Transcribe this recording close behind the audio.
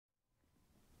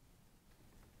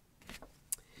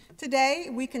Today,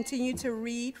 we continue to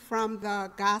read from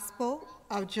the Gospel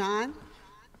of John.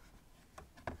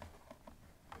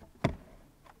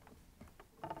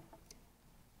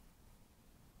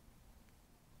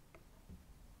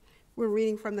 We're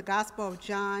reading from the Gospel of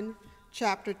John,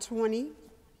 chapter 20,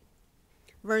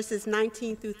 verses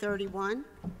 19 through 31.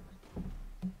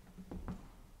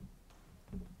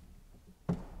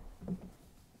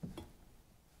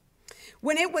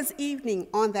 When it was evening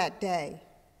on that day,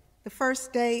 the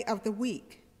first day of the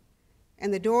week,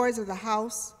 and the doors of the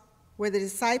house where the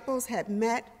disciples had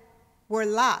met were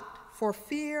locked for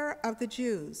fear of the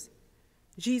Jews,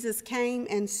 Jesus came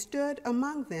and stood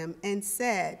among them and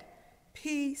said,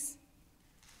 "Peace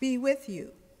be with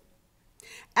you."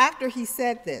 After he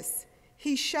said this,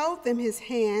 he showed them his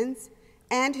hands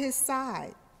and his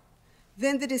side.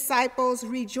 Then the disciples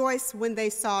rejoiced when they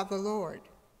saw the Lord.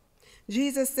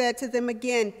 Jesus said to them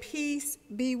again, "Peace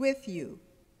be with you.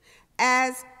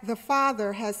 As the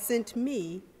Father has sent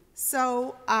me,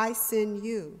 so I send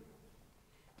you."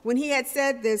 When he had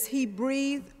said this, he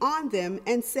breathed on them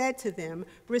and said to them,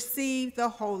 "Receive the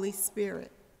Holy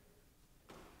Spirit.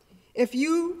 If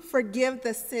you forgive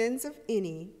the sins of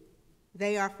any,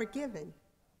 they are forgiven.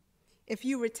 If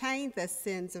you retain the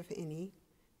sins of any,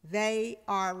 they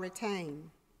are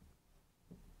retained."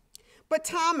 But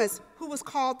Thomas, who was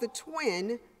called the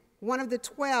twin, one of the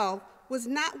 12, was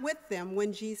not with them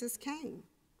when Jesus came.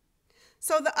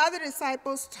 So the other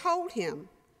disciples told him,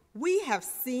 "We have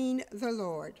seen the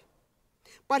Lord."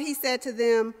 But he said to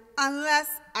them, "Unless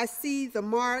I see the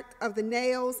mark of the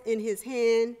nails in his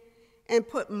hand, and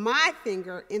put my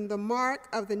finger in the mark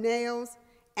of the nails,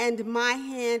 and my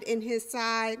hand in his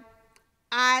side,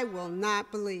 I will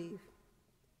not believe."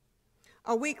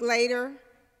 A week later,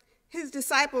 his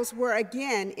disciples were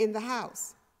again in the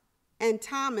house, and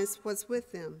Thomas was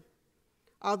with them.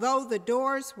 Although the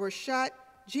doors were shut,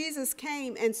 Jesus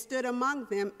came and stood among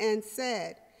them and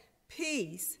said,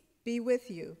 "Peace be with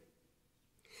you."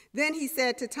 Then he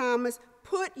said to Thomas,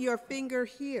 "Put your finger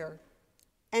here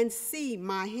and see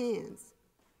my hands.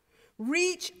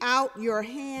 Reach out your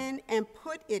hand and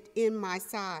put it in my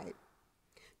side.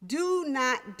 Do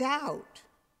not doubt,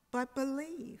 but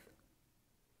believe."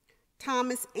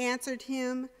 Thomas answered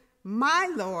him, "My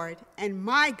Lord and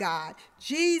my God."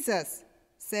 Jesus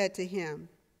said to him,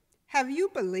 "Have you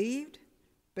believed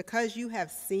because you have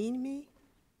seen me?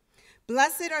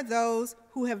 Blessed are those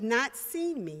who have not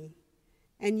seen me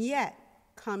and yet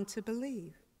come to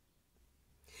believe."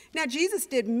 Now Jesus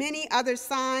did many other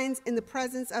signs in the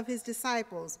presence of his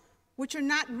disciples, which are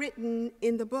not written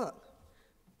in the book.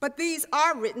 But these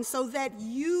are written so that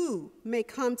you may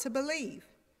come to believe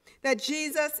that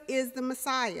Jesus is the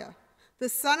Messiah, the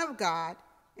Son of God,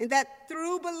 and that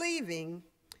through believing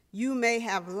you may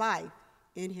have life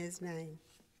in his name.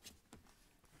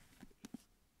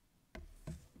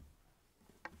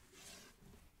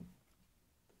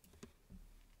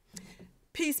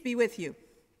 Peace be with you.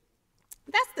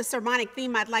 That's the sermonic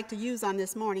theme I'd like to use on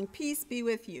this morning. Peace be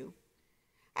with you.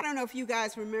 I don't know if you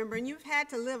guys remember, and you've had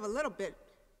to live a little bit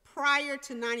prior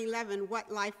to 9/11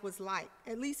 what life was like,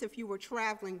 at least if you were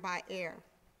traveling by air.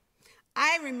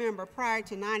 I remember prior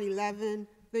to 9/11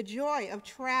 the joy of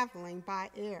traveling by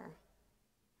air.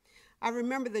 I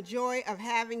remember the joy of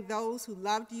having those who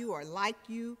loved you or liked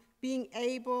you being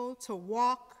able to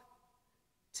walk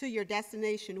to your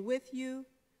destination with you.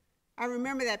 I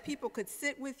remember that people could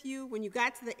sit with you when you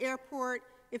got to the airport.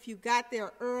 If you got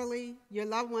there early, your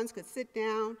loved ones could sit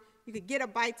down. You could get a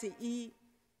bite to eat.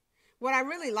 What I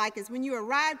really like is when you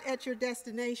arrived at your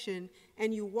destination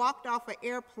and you walked off an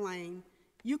airplane,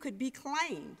 you could be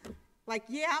claimed. Like,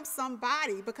 yeah, I'm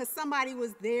somebody, because somebody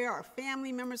was there or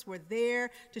family members were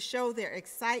there to show their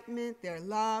excitement, their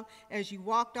love as you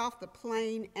walked off the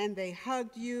plane and they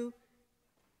hugged you.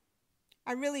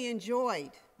 I really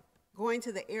enjoyed going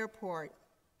to the airport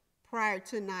prior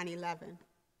to 9/11.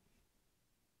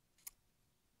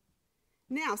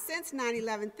 Now, since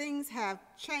 9/11, things have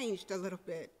changed a little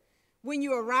bit. When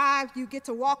you arrive, you get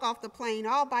to walk off the plane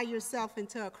all by yourself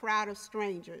into a crowd of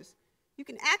strangers. You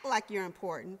can act like you're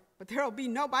important, but there will be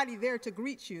nobody there to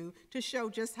greet you to show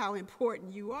just how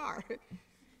important you are.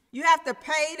 You have to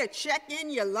pay to check in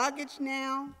your luggage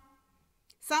now.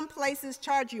 Some places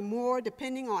charge you more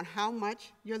depending on how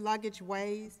much your luggage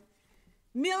weighs.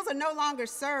 Meals are no longer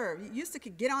served. You used to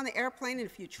could get on the airplane, and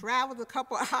if you traveled a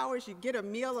couple of hours, you'd get a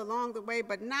meal along the way,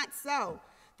 but not so.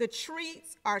 The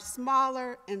treats are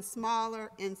smaller and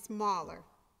smaller and smaller.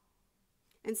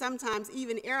 And sometimes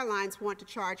even airlines want to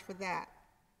charge for that.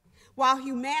 While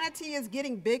humanity is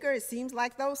getting bigger, it seems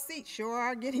like those seats sure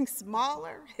are getting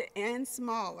smaller and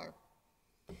smaller.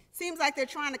 Seems like they're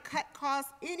trying to cut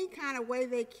costs any kind of way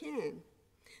they can.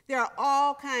 There are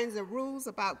all kinds of rules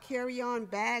about carry-on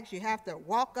bags. You have to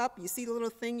walk up, you see the little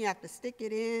thing, you have to stick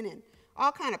it in, and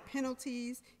all kind of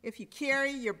penalties if you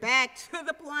carry your bag to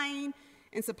the plane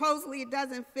and supposedly it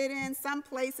doesn't fit in. Some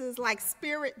places like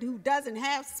Spirit, who doesn't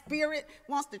have Spirit,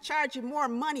 wants to charge you more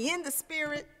money in the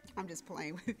Spirit. I'm just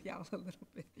playing with y'all a little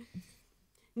bit.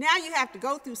 Now you have to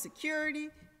go through security,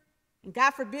 and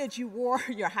God forbid you wore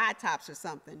your high tops or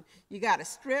something. You got to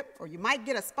strip, or you might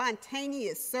get a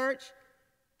spontaneous search.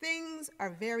 Things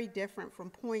are very different from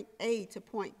point A to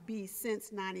point B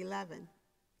since 9/11.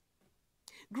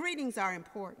 Greetings are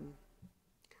important.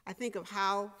 I think of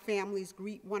how families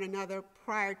greet one another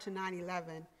prior to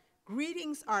 9/11.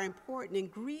 Greetings are important,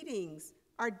 and greetings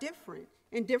are different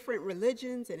in different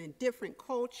religions and in different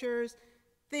cultures.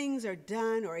 Things are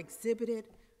done or exhibited.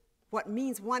 What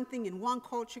means one thing in one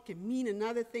culture can mean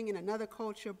another thing in another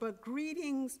culture, but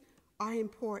greetings are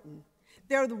important.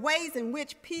 They're the ways in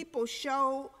which people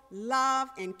show love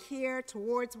and care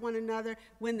towards one another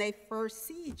when they first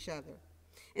see each other.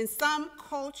 In some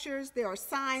cultures, there are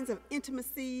signs of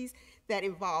intimacies that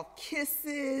involve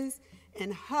kisses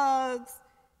and hugs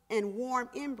and warm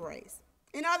embrace.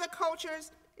 In other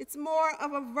cultures, it's more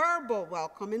of a verbal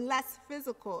welcome and less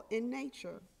physical in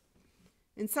nature.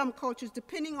 In some cultures,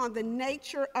 depending on the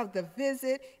nature of the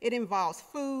visit, it involves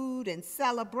food and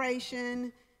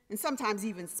celebration, and sometimes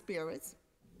even spirits.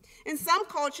 In some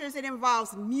cultures, it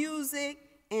involves music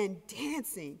and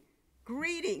dancing.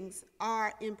 Greetings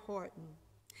are important.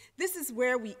 This is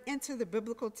where we enter the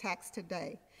biblical text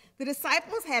today. The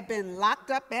disciples had been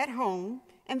locked up at home,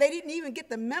 and they didn't even get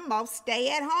the memo, stay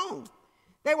at home.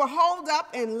 They were holed up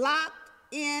and locked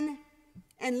in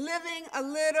and living a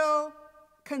little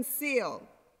concealed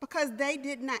because they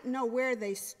did not know where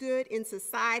they stood in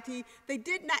society. They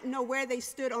did not know where they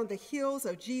stood on the heels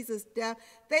of Jesus' death.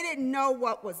 They didn't know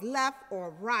what was left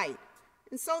or right.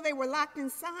 And so they were locked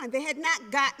inside. They had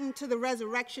not gotten to the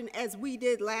resurrection as we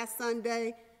did last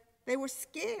Sunday. They were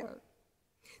scared.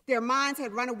 Their minds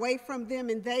had run away from them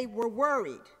and they were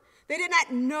worried. They did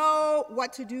not know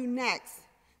what to do next.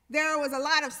 There was a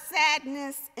lot of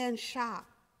sadness and shock.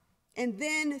 And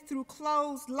then through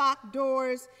closed, locked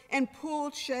doors and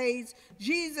pulled shades,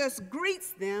 Jesus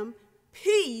greets them,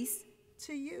 peace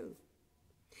to you.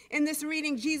 In this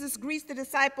reading, Jesus greets the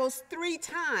disciples 3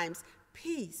 times,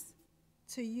 peace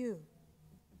to you.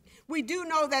 We do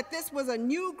know that this was a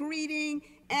new greeting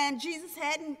and Jesus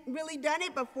hadn't really done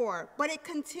it before, but it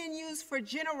continues for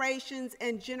generations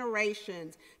and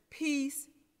generations. Peace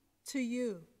to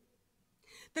you.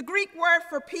 The Greek word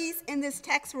for peace in this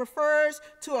text refers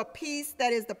to a peace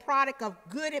that is the product of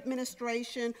good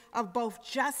administration of both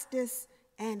justice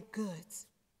and goods.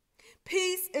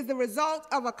 Peace is the result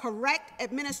of a correct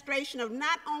administration of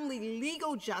not only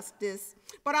legal justice,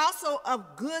 but also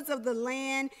of goods of the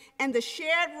land and the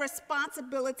shared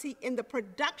responsibility in the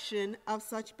production of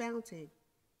such bounty.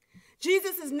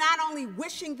 Jesus is not only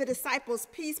wishing the disciples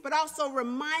peace, but also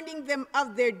reminding them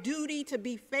of their duty to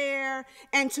be fair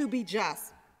and to be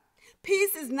just.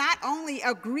 Peace is not only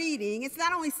a greeting, it's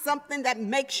not only something that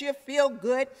makes you feel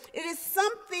good, it is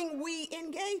something we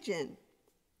engage in.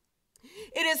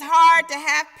 It is hard to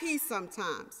have peace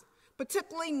sometimes,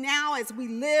 particularly now as we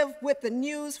live with the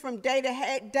news from day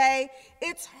to day.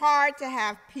 It's hard to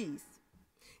have peace.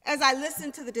 As I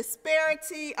listen to the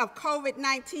disparity of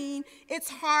COVID-19, it's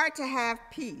hard to have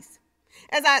peace.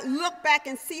 As I look back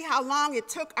and see how long it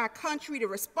took our country to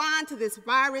respond to this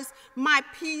virus, my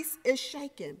peace is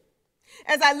shaken.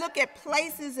 As I look at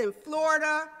places in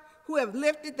Florida who have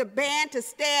lifted the ban to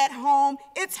stay at home,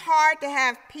 it's hard to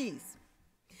have peace.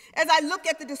 As I look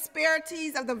at the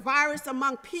disparities of the virus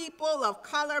among people of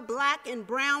color, black and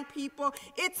brown people,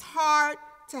 it's hard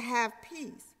to have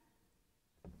peace.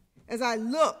 As I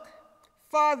look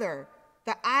further,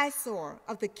 the eyesore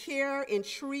of the care and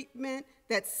treatment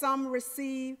that some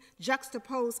receive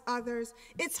juxtapose others,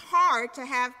 it's hard to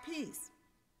have peace.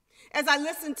 As I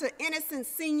listen to innocent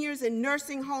seniors in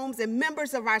nursing homes and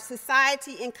members of our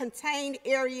society in contained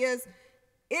areas,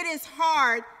 it is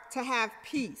hard to have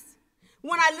peace.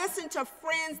 When I listen to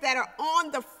friends that are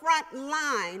on the front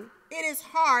line, it is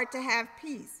hard to have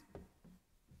peace.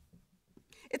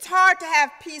 It's hard to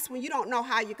have peace when you don't know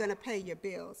how you're going to pay your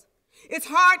bills. It's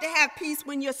hard to have peace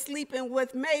when you're sleeping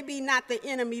with maybe not the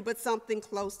enemy, but something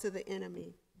close to the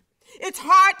enemy. It's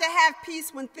hard to have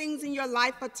peace when things in your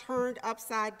life are turned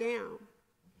upside down.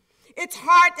 It's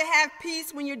hard to have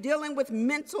peace when you're dealing with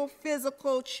mental,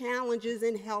 physical challenges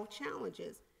and health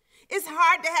challenges. It's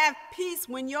hard to have peace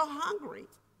when you're hungry.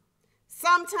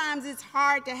 Sometimes it's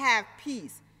hard to have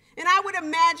peace And I would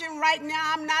imagine right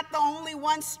now I'm not the only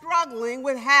one struggling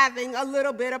with having a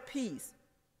little bit of peace.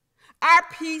 Our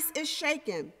peace is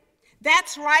shaken.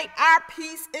 That's right, our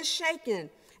peace is shaken.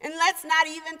 And let's not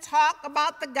even talk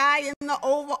about the guy in the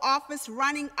Oval Office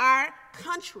running our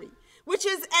country, which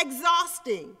is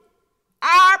exhausting.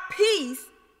 Our peace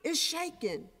is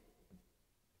shaken.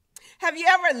 Have you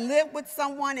ever lived with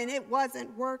someone and it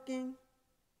wasn't working?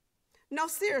 No,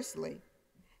 seriously.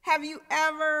 Have you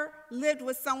ever lived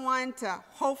with someone to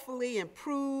hopefully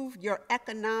improve your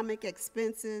economic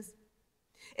expenses?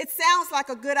 It sounds like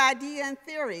a good idea in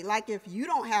theory, like if you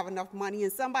don't have enough money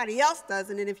and somebody else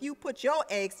doesn't, and if you put your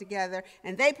eggs together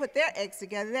and they put their eggs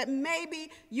together, that maybe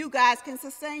you guys can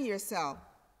sustain yourself.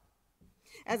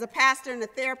 As a pastor and a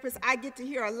therapist, I get to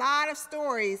hear a lot of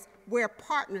stories where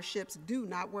partnerships do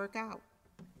not work out.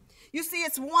 You see,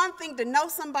 it's one thing to know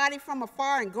somebody from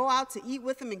afar and go out to eat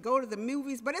with them and go to the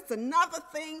movies, but it's another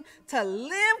thing to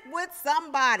live with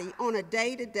somebody on a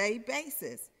day-to-day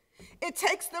basis. It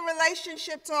takes the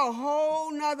relationship to a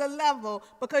whole nother level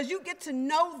because you get to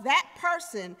know that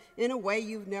person in a way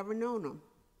you've never known them.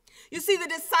 You see, the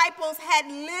disciples had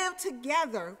lived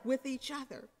together with each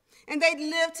other, and they'd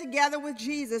lived together with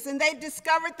Jesus, and they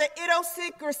discovered the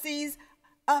idiosyncrasies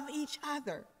of each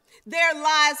other. Their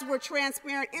lives were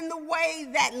transparent in the way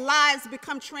that lives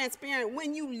become transparent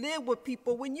when you live with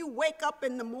people, when you wake up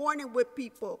in the morning with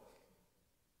people.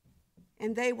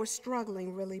 And they were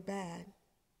struggling really bad.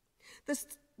 The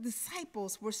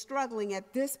disciples were struggling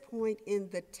at this point in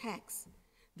the text.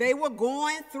 They were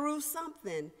going through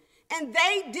something, and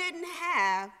they didn't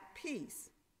have peace.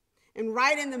 And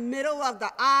right in the middle of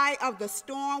the eye of the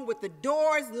storm, with the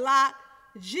doors locked,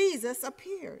 Jesus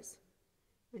appears.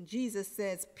 And Jesus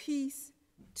says, "Peace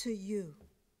to you."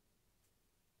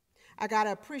 I got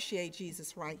to appreciate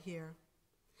Jesus right here.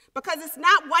 Because it's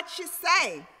not what you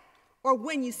say or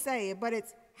when you say it, but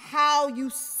it's how you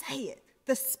say it,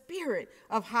 the spirit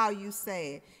of how you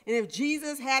say it. And if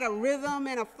Jesus had a rhythm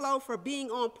and a flow for being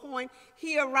on point,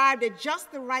 he arrived at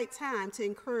just the right time to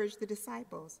encourage the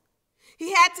disciples.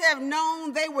 He had to have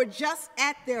known they were just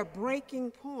at their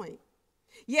breaking point.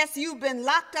 Yes, you've been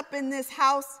locked up in this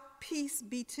house. Peace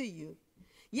be to you.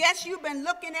 Yes, you've been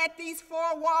looking at these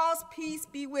four walls. Peace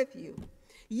be with you.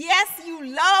 Yes, you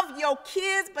love your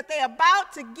kids, but they're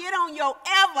about to get on your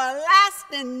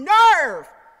everlasting nerve.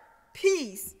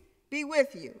 Peace be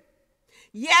with you.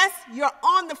 Yes, you're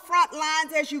on the front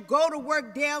lines as you go to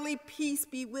work daily. Peace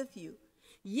be with you.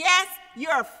 Yes,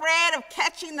 you're afraid of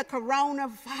catching the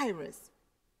coronavirus.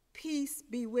 Peace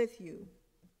be with you.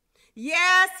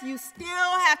 Yes, you still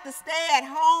have to stay at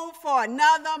home for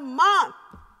another month.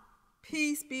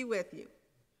 Peace be with you.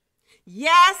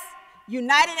 Yes,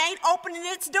 United ain't opening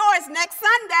its doors next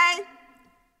Sunday.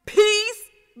 Peace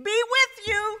be with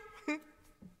you.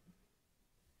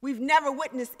 We've never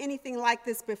witnessed anything like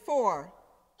this before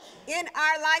in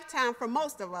our lifetime for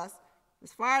most of us.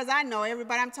 As far as I know,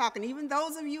 everybody I'm talking, even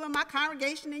those of you in my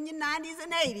congregation in your 90s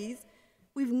and 80s,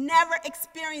 we've never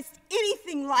experienced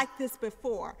anything like this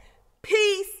before.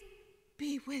 Peace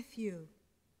be with you.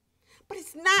 But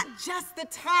it's not just the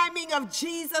timing of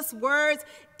Jesus' words,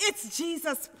 it's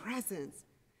Jesus' presence.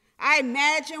 I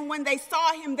imagine when they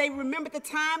saw him, they remembered the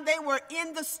time they were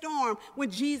in the storm when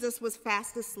Jesus was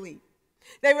fast asleep.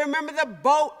 They remember the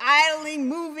boat idling,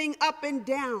 moving up and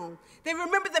down. They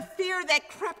remember the fear that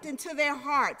crept into their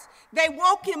hearts. They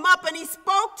woke him up and he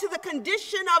spoke to the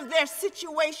condition of their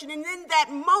situation. And in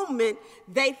that moment,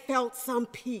 they felt some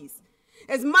peace.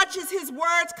 As much as his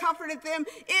words comforted them,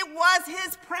 it was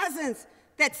his presence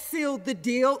that sealed the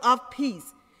deal of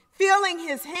peace. Feeling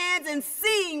his hands and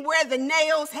seeing where the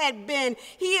nails had been,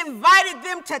 he invited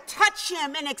them to touch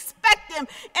him and expect him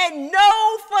and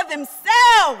know for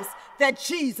themselves that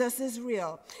Jesus is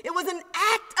real. It was an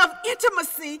act of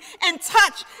intimacy and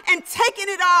touch and taking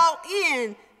it all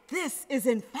in. This is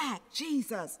in fact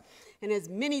Jesus. And as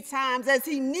many times as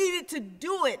he needed to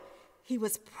do it, he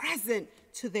was present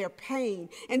to their pain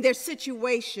and their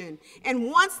situation.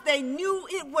 And once they knew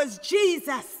it was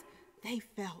Jesus, they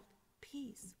felt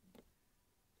peace.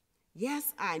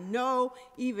 Yes, I know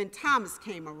even Thomas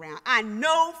came around. I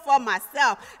know for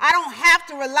myself. I don't have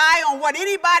to rely on what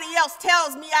anybody else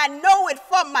tells me. I know it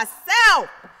for myself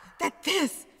that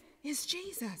this is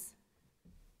Jesus.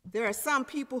 There are some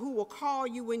people who will call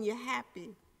you when you're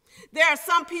happy. There are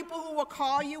some people who will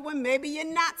call you when maybe you're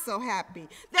not so happy.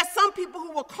 There are some people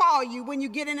who will call you when you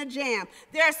get in a jam.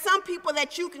 There are some people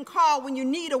that you can call when you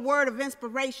need a word of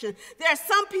inspiration. There are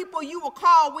some people you will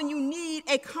call when you need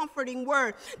a comforting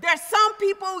word. There are some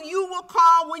people you will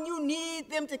call when you need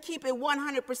them to keep it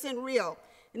 100% real.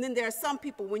 And then there are some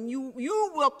people when you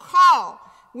will call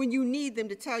when you need them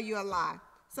to tell you a lie.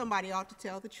 Somebody ought to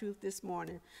tell the truth this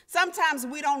morning. Sometimes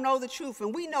we don't know the truth,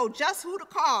 and we know just who to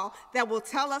call that will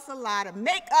tell us a lie to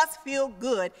make us feel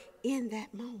good in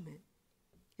that moment.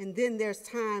 And then there's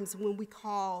times when we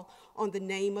call on the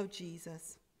name of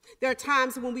Jesus. There are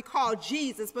times when we call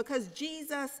Jesus because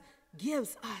Jesus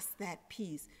gives us that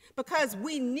peace, because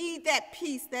we need that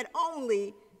peace that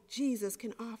only Jesus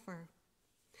can offer.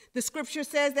 The scripture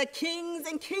says that kings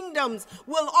and kingdoms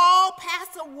will all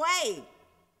pass away.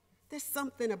 There's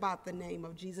something about the name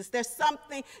of Jesus. There's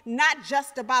something not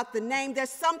just about the name. There's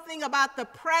something about the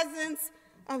presence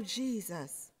of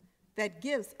Jesus that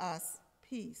gives us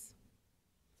peace.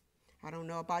 I don't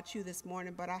know about you this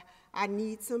morning, but I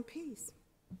need some peace.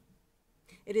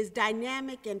 It is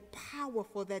dynamic and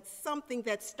powerful that something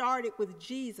that started with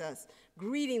Jesus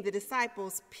greeting the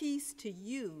disciples, peace to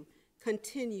you,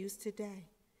 continues today.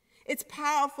 It's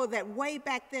powerful that way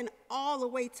back then all the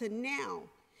way to now,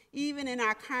 even in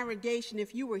our congregation,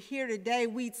 if you were here today,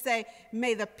 we'd say,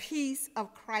 may the peace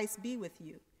of Christ be with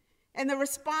you. And the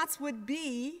response would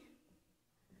be,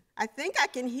 I think I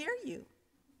can hear you.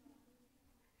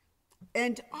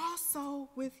 And also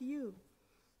with you.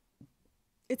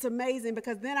 It's amazing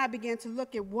because then I began to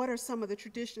look at what are some of the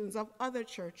traditions of other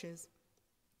churches,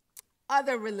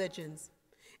 other religions.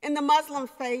 In the Muslim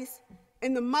faith,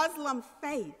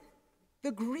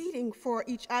 the greeting for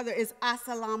each other is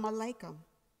Assalamu alaikum.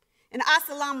 And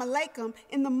Assalamu alaikum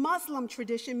in the Muslim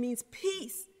tradition means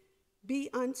peace be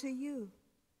unto you.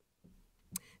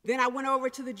 Then I went over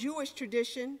to the Jewish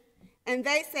tradition, and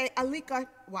they say alika,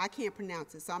 well, I can't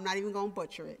pronounce it, so I'm not even going to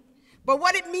butcher it. But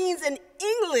what it means in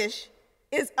English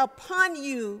is upon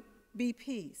you be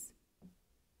peace.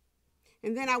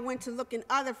 And then I went to look in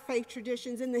other faith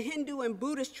traditions. In the Hindu and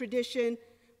Buddhist tradition,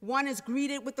 one is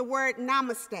greeted with the word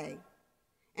namaste.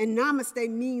 And namaste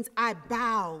means I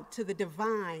bow to the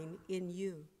divine in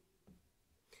you.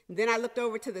 And then I looked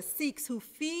over to the Sikhs who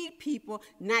feed people,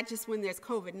 not just when there's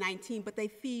COVID-19, but they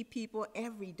feed people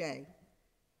every day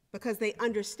because they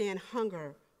understand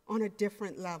hunger on a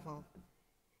different level.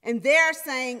 And their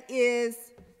saying is,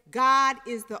 God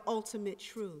is the ultimate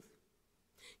truth.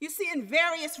 You see, in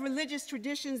various religious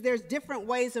traditions, there's different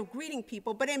ways of greeting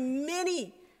people, but in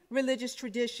many religious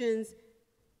traditions,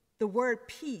 the word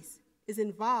peace is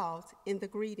involved in the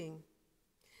greeting.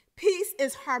 Peace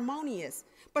is harmonious,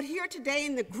 but here today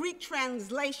in the Greek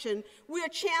translation, we are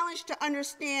challenged to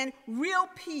understand real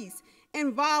peace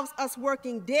involves us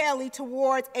working daily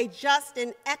towards a just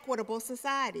and equitable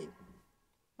society.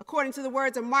 According to the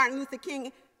words of Martin Luther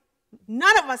King,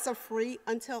 none of us are free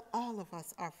until all of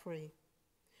us are free.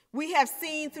 We have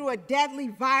seen through a deadly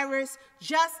virus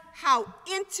just how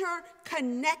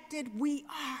interconnected we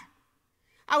are.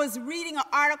 I was reading an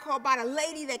article about a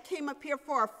lady that came up here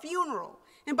for a funeral,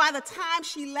 and by the time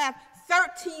she left,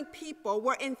 13 people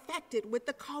were infected with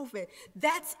the COVID.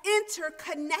 That's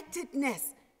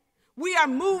interconnectedness. We are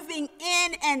moving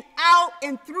in and out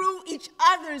and through each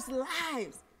other's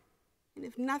lives. And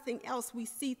if nothing else, we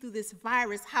see through this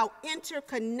virus how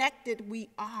interconnected we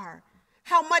are,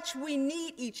 how much we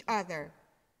need each other.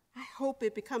 I hope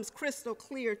it becomes crystal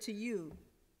clear to you.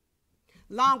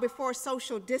 Long before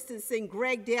social distancing,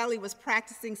 Greg Daly was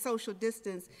practicing social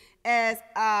distance as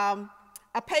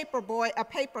a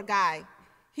paper guy.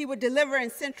 He would deliver in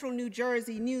central New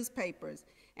Jersey newspapers,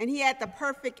 and he had the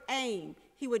perfect aim.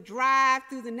 He would drive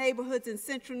through the neighborhoods in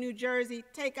central New Jersey,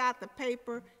 take out the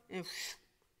paper, and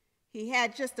he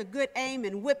had just a good aim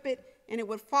and whip it, and it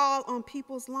would fall on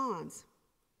people's lawns.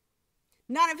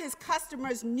 None of his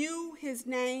customers knew his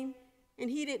name, and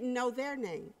he didn't know their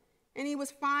name, and he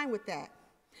was fine with that.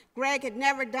 Greg had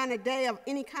never done a day of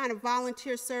any kind of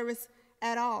volunteer service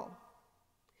at all.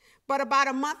 But about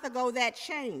a month ago, that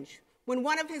changed when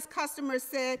one of his customers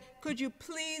said, "Could you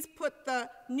please put the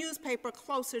newspaper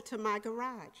closer to my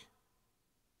garage?"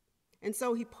 And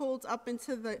so he pulled up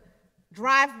into the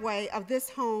driveway of this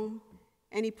home,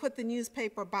 and he put the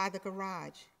newspaper by the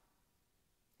garage.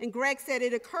 And Greg said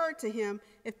it occurred to him,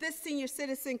 if this senior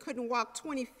citizen couldn't walk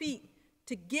 20 feet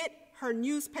to get her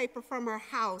newspaper from her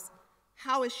house,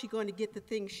 how is she going to get the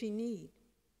things she needs?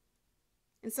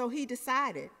 And so he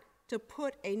decided to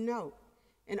put a note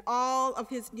in all of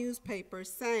his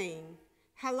newspapers saying,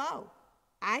 "Hello,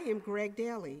 I am Greg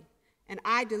Daly, and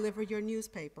I deliver your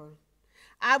newspaper.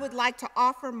 I would like to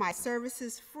offer my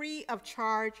services free of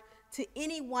charge to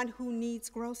anyone who needs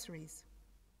groceries."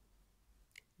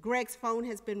 Greg's phone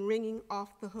has been ringing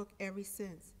off the hook ever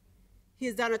since. He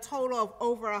has done a total of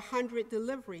over 100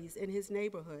 deliveries in his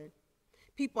neighborhood.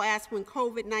 People ask, when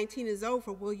COVID-19 is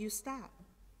over, will you stop?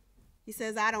 He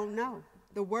says, I don't know.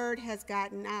 The word has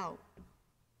gotten out.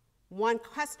 One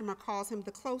customer calls him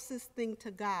the closest thing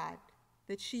to God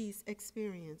that she's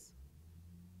experienced.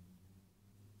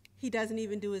 He doesn't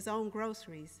even do his own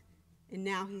groceries, and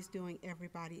now he's doing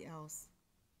everybody else.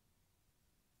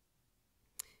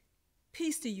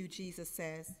 Peace to you, Jesus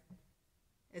says.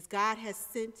 As God has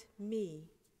sent me,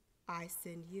 I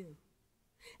send you.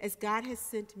 As God has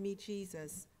sent me,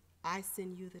 Jesus, I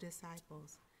send you the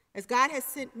disciples. As God has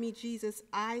sent me, Jesus,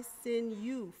 I send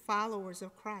you followers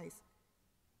of Christ.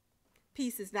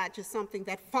 Peace is not just something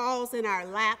that falls in our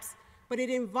laps, but it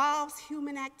involves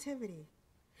human activity,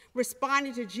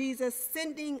 responding to Jesus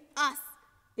sending us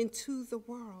into the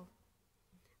world.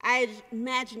 I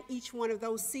imagine each one of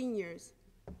those seniors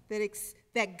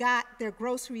that got their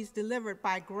groceries delivered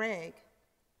by Greg,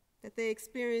 that they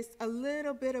experienced a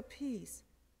little bit of peace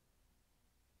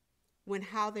when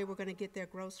how they were going to get their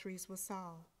groceries was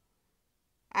solved.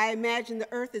 I imagine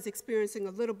the earth is experiencing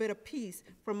a little bit of peace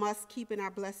from us keeping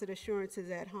our blessed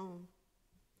assurances at home.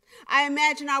 I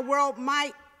imagine our world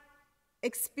might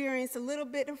experience a little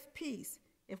bit of peace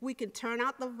if we can turn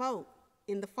out the vote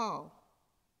in the fall.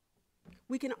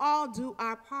 We can all do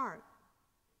our part.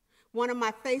 One of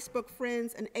my Facebook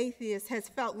friends, an atheist, has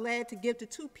felt led to give to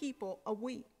 2 people a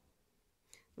week.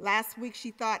 Last week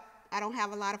she thought, I don't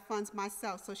have a lot of funds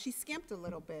myself, so she skimped a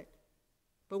little bit.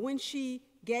 But when she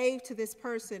gave to this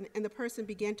person and the person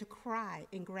began to cry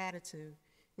in gratitude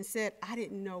and said, I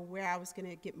didn't know where I was going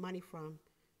to get money from,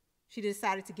 she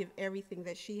decided to give everything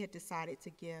that she had decided to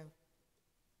give.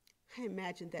 I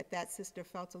imagine that that sister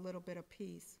felt a little bit of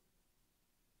peace.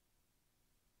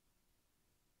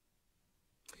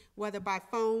 Whether by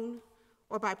phone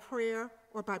or by prayer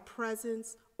or by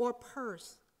presence or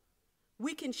purse,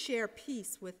 we can share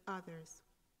peace with others.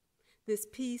 This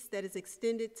peace that is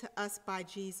extended to us by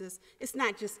Jesus, it's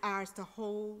not just ours to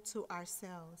hold to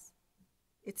ourselves.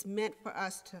 It's meant for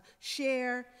us to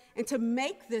share and to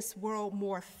make this world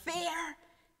more fair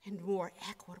and more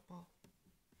equitable.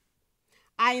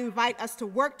 I invite us to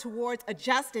work towards a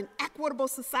just and equitable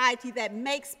society that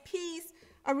makes peace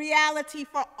a reality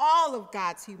for all of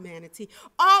God's humanity,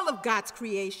 all of God's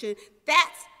creation.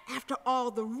 That's, after all,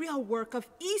 the real work of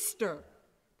Easter,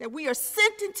 that we are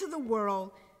sent into the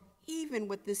world even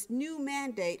with this new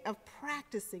mandate of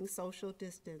practicing social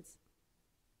distance.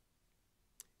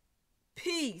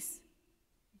 Peace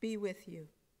be with you.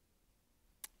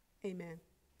 Amen.